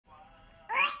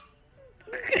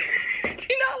Do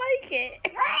you not like it?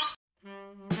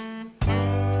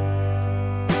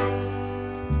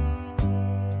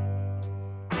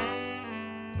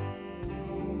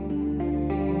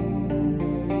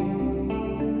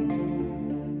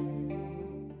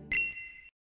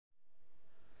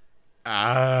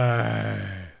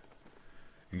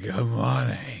 Good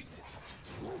morning.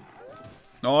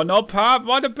 No, no pop.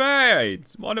 What a bait.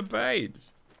 What a bait.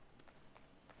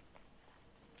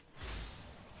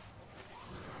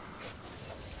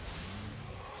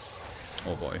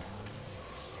 Oh boy.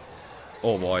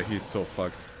 Oh boy, he's so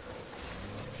fucked.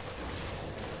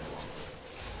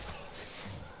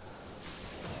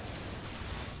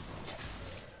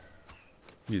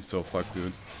 He's so fucked,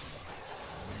 dude.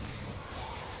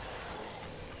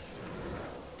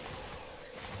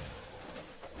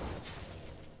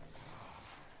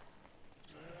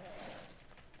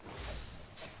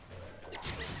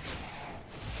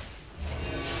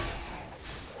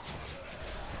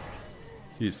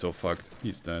 He's so fucked.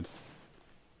 He's dead.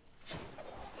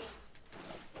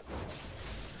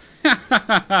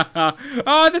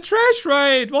 Oh, the trash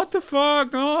raid! What the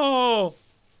fuck? No!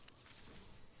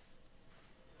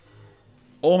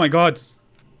 Oh my god.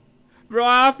 Bro,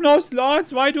 I have no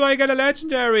slots. Why do I get a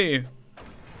legendary?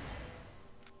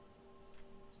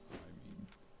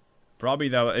 Probably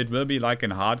that it will be like in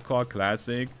hardcore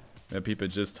classic where people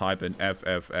just type in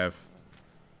FFF.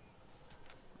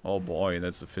 Oh boy,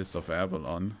 that's the Fist of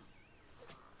Avalon.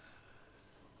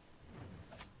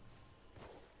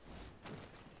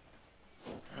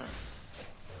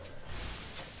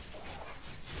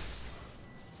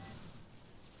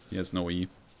 He has no E.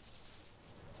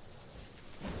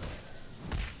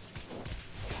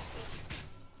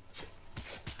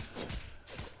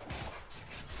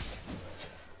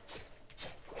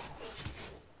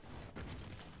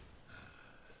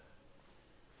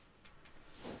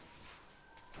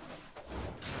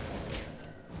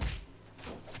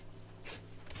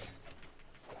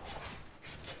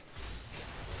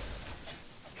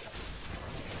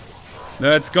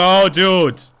 Let's go,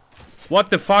 dude! What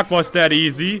the fuck was that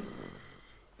easy?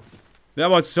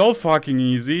 That was so fucking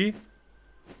easy.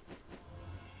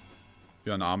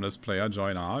 You're an armless player,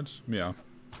 join Arch? Yeah.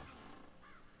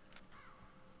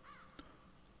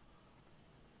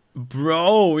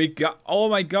 Bro, we got... Oh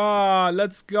my god,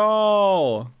 let's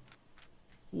go!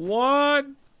 What?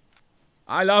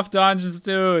 I love dungeons,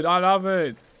 dude. I love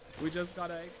it. We just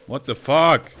got a... What the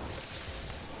fuck?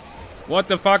 What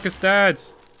the fuck is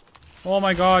that? Oh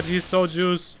my god, he's so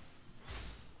juice.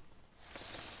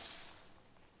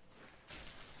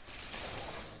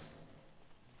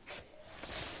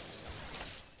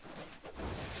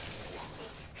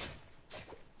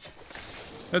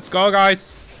 Let's go,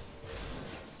 guys.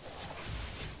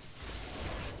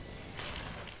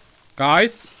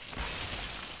 Guys.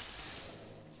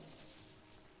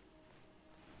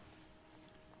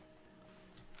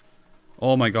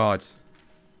 Oh my god.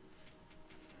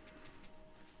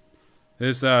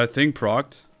 His thing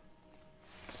procced.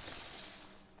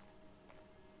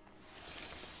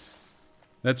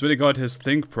 That's really good, his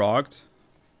thing procced.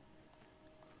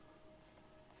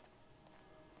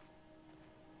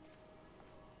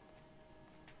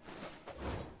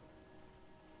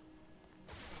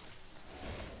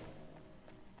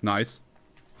 Nice.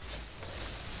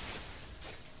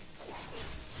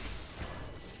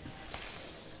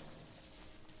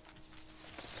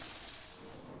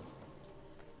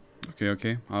 Okay,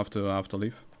 okay. I have to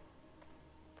leave.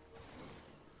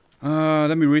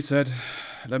 Let me reset.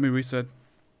 Let me reset.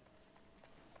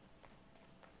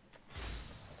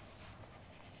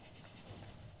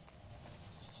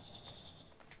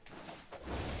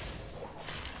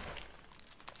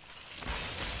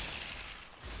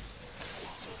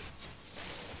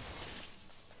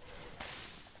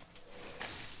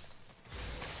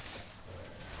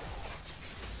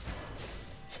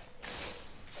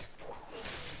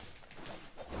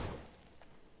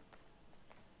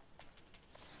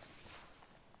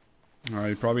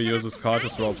 Alright, probably uses card to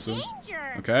swap soon.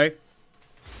 Okay.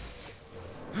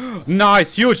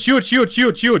 Nice! Huge, huge, huge,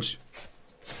 huge, huge!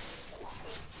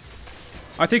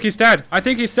 I think he's dead. I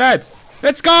think he's dead.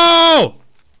 Let's go!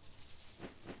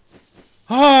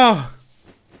 Oh!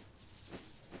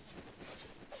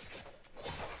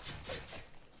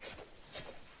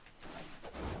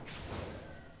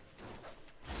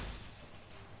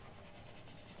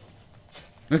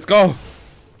 Let's go!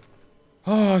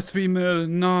 Oh, 3 mil,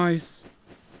 nice.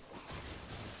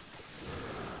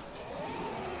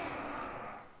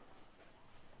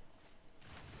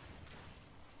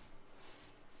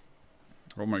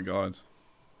 Oh my god.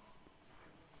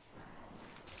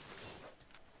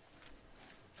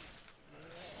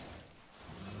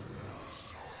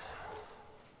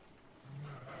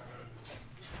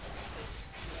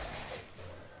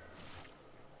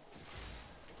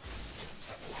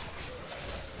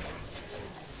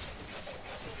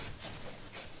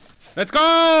 Let's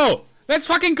go! Let's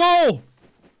fucking go!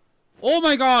 Oh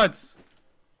my god!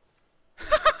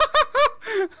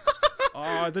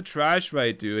 Oh, the trash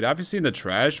rate, dude. Have you seen the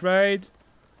trash rate?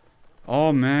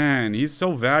 Oh man, he's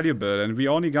so valuable and we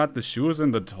only got the shoes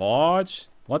and the torch?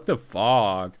 What the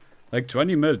fuck? Like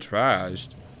 20 mil trashed.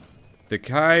 The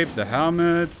cape, the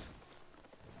helmet,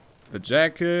 the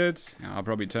jacket. Yeah,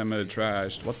 probably 10 mil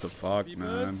trashed. What the fuck,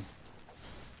 man?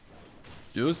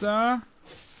 User?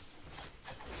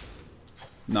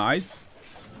 Nice.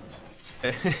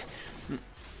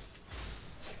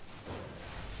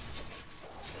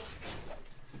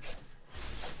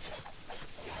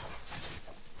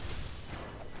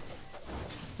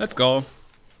 Let's go.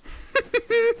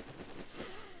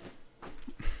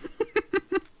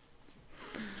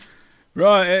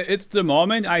 Bro, it's the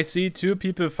moment I see two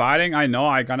people fighting, I know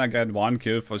I'm gonna get one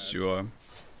kill for sure.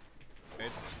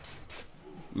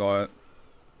 Lol.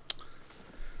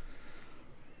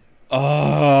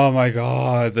 Oh my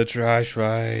god, the trash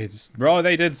raids. Bro,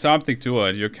 they did something to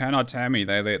it. You cannot tell me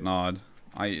they did not.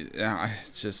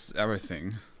 It's just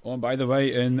everything. Oh, and by the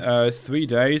way, in 3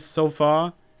 days so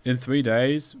far, in 3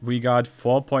 days, we got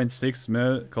 4.6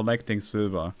 mil collecting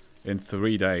silver. In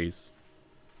 3 days.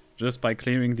 Just by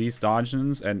clearing these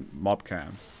dungeons and mob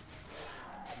camps.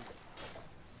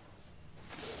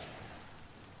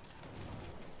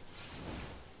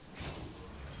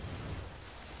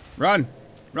 Run!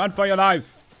 Run for your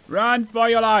life! Run for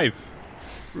your life!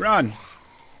 Run!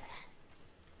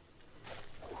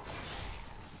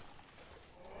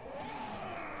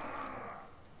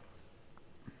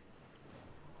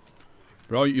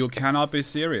 Bro, you cannot be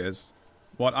serious.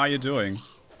 What are you doing?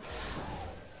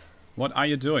 What are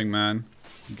you doing, man?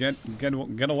 Get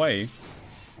away.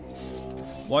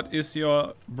 What is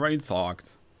your brain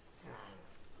thought?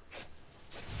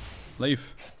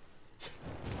 Leave.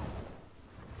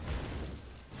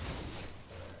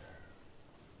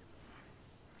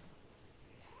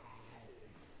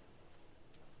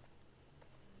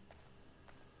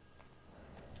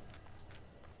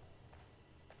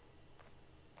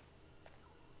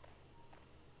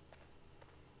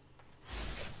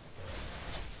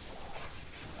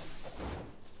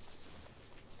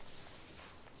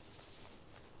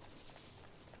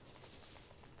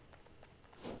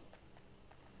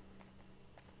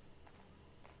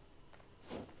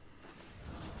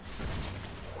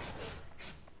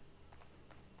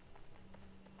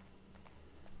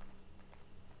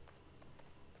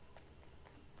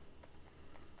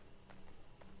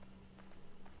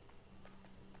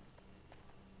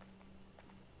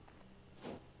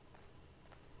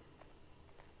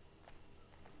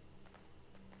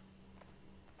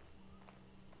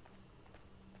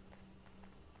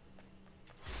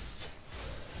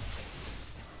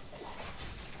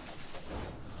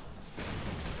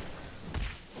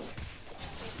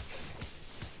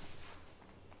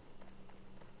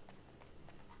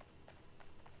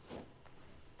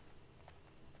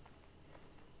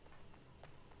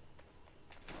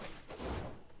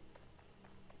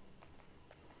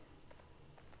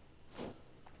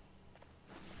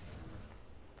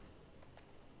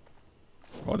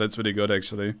 Oh, that's really good,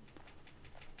 actually.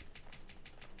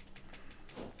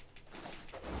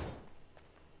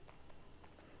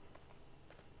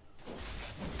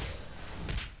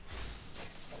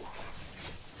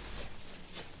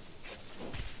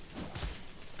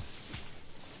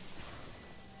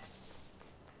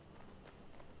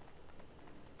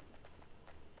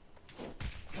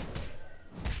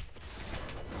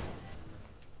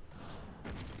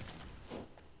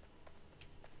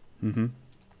 Mm-hmm.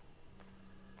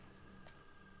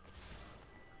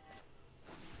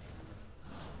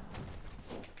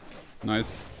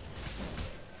 Nice.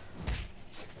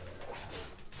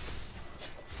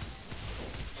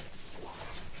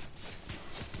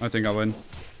 I think I win.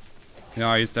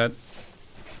 Yeah, he's dead.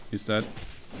 He's dead.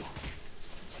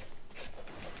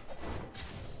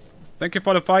 Thank you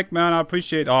for the fight, man. I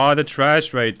appreciate. Oh, the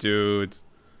trash rate, dude.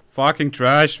 Fucking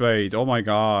trash rate. Oh my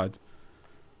god.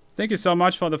 Thank you so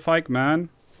much for the fight, man.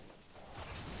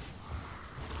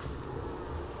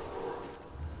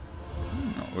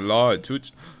 Oh lord,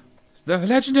 the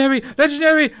legendary!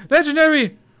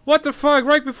 What the fuck?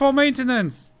 Right before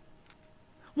maintenance.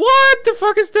 What the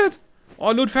fuck is that?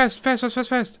 Oh, loot fast.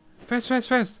 Fast.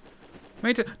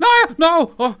 Maintenance.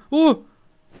 No! Oh,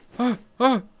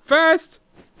 fast!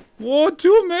 Whoa,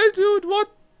 2 mil, dude,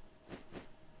 what?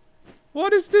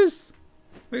 What is this?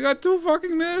 We got 2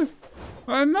 fucking mil.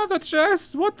 Another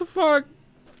chest, what the fuck?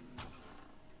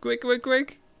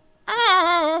 Quick.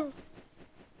 Ah!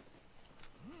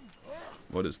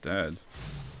 What is that?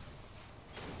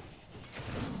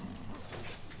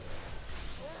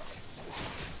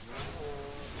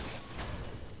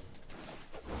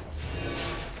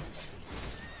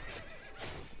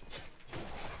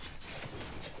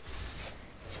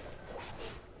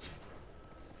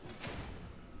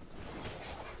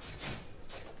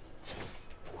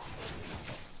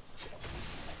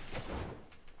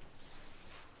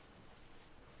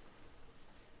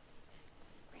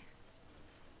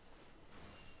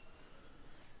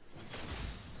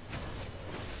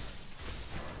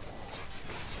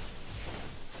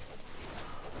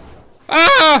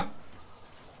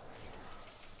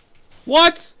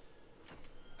 What?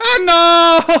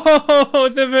 Oh no!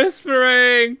 The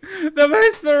whispering! The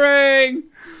whispering!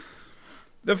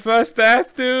 The first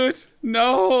death, dude!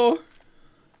 No!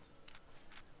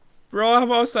 Bro, I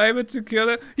was able to kill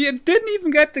it. He didn't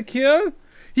even get the kill?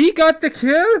 He got the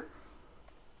kill?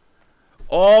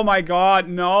 Oh my god,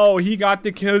 no! He got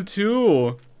the kill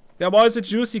too! There was a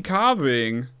juicy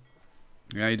carving.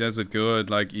 Yeah, he does it good,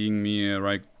 like eating me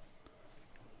right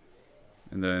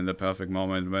in the perfect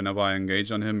moment. Whenever I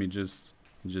engage on him, he just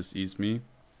eats me.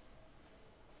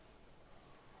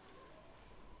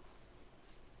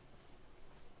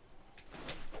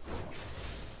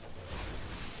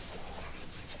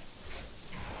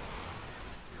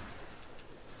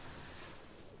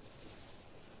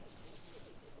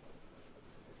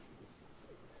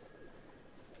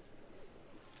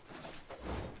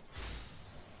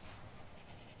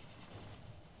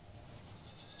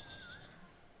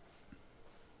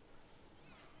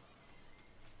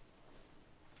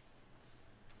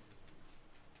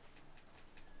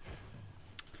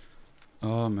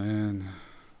 Oh man.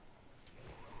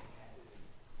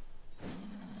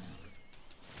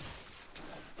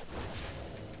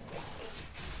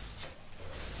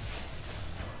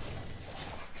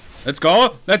 Let's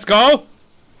go! Let's go!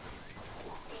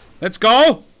 Let's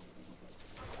go!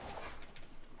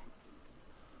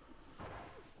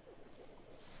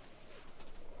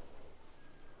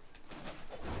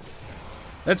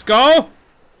 Let's go!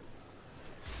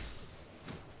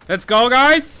 Let's go,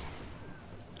 guys!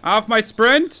 I have my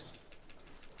sprint.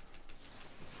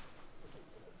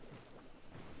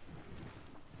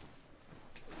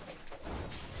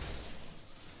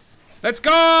 Let's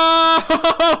go!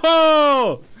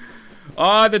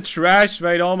 Oh, the trash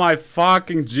rate. Oh my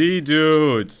fucking G,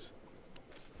 dude.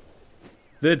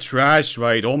 The trash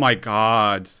rate. Oh my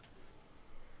god.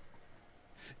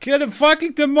 Kill the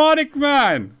fucking demonic,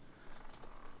 man.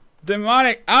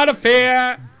 Demonic, out of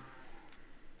here.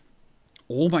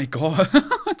 Oh my god.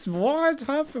 What?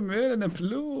 Half a million in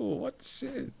blue. What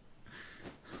shit?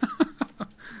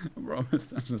 Bro, this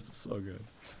dungeon is so good.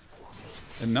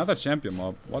 Another champion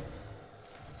mob. What?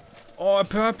 Oh, a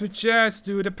purple chest,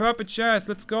 dude. A purple chest.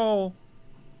 Let's go.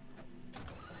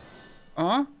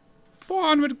 Huh?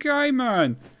 400k,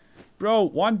 man. Bro,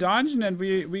 one dungeon and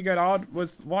we get out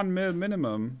with 1 mil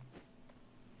minimum.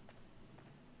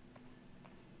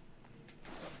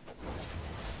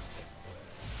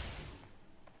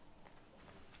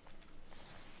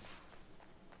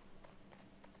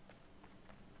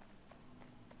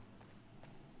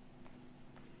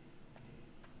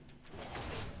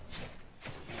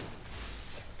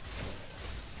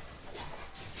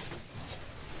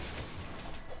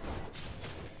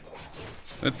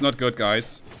 That's not good,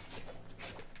 guys.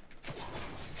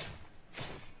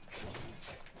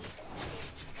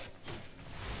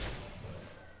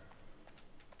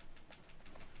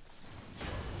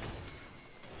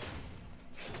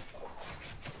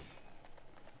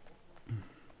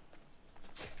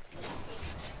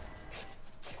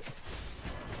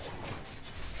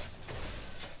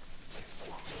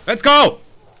 Let's go!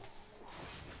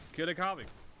 Kill the carving.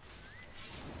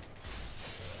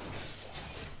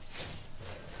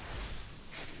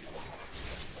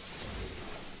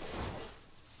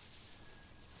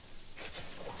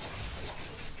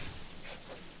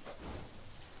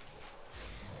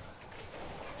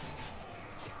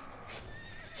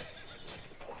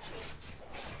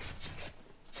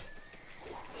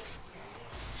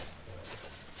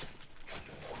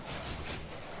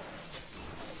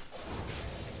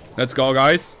 Let's go,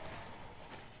 guys.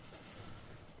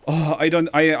 Oh,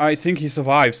 I think he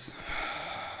survives.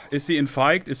 Is he in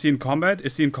fight? Is he in combat?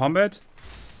 Is he in combat?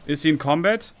 Is he in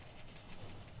combat?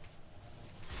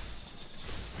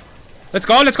 Let's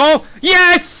go, let's go!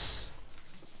 Yes!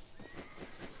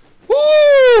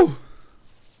 Woo!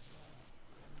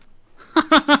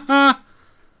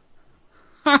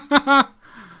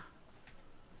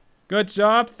 Good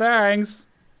job, thanks.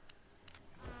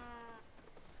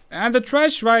 And the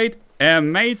trash rate,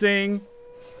 amazing.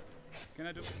 Can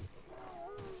I do?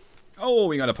 Oh,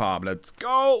 we got a pop. Let's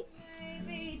go.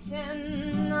 Maybe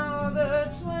 10 or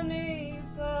the 20.